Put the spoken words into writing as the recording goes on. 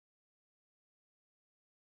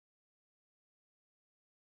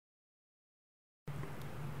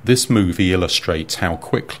This movie illustrates how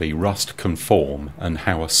quickly rust can form and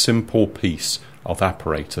how a simple piece of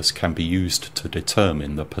apparatus can be used to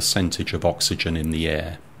determine the percentage of oxygen in the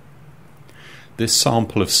air. This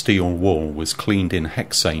sample of steel wool was cleaned in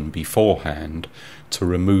hexane beforehand to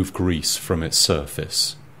remove grease from its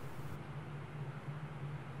surface.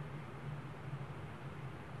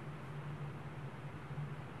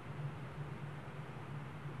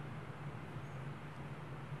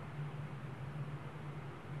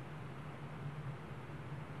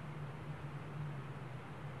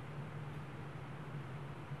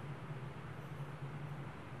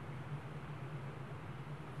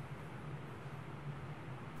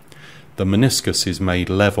 The meniscus is made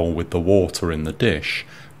level with the water in the dish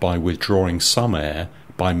by withdrawing some air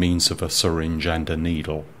by means of a syringe and a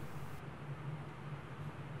needle.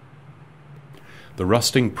 The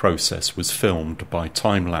rusting process was filmed by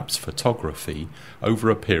time-lapse photography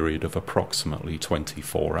over a period of approximately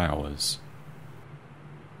 24 hours.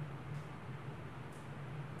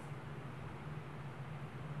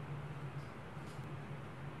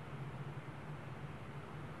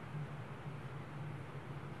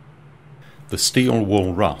 The steel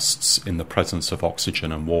wool rusts in the presence of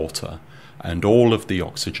oxygen and water, and all of the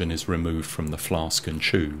oxygen is removed from the flask and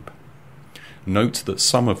tube. Note that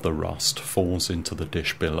some of the rust falls into the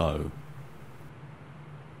dish below.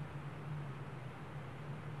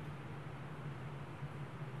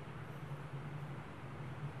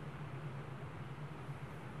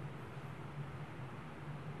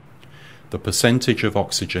 The percentage of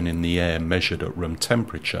oxygen in the air measured at room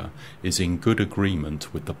temperature is in good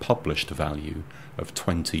agreement with the published value of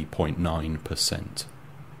 20.9%.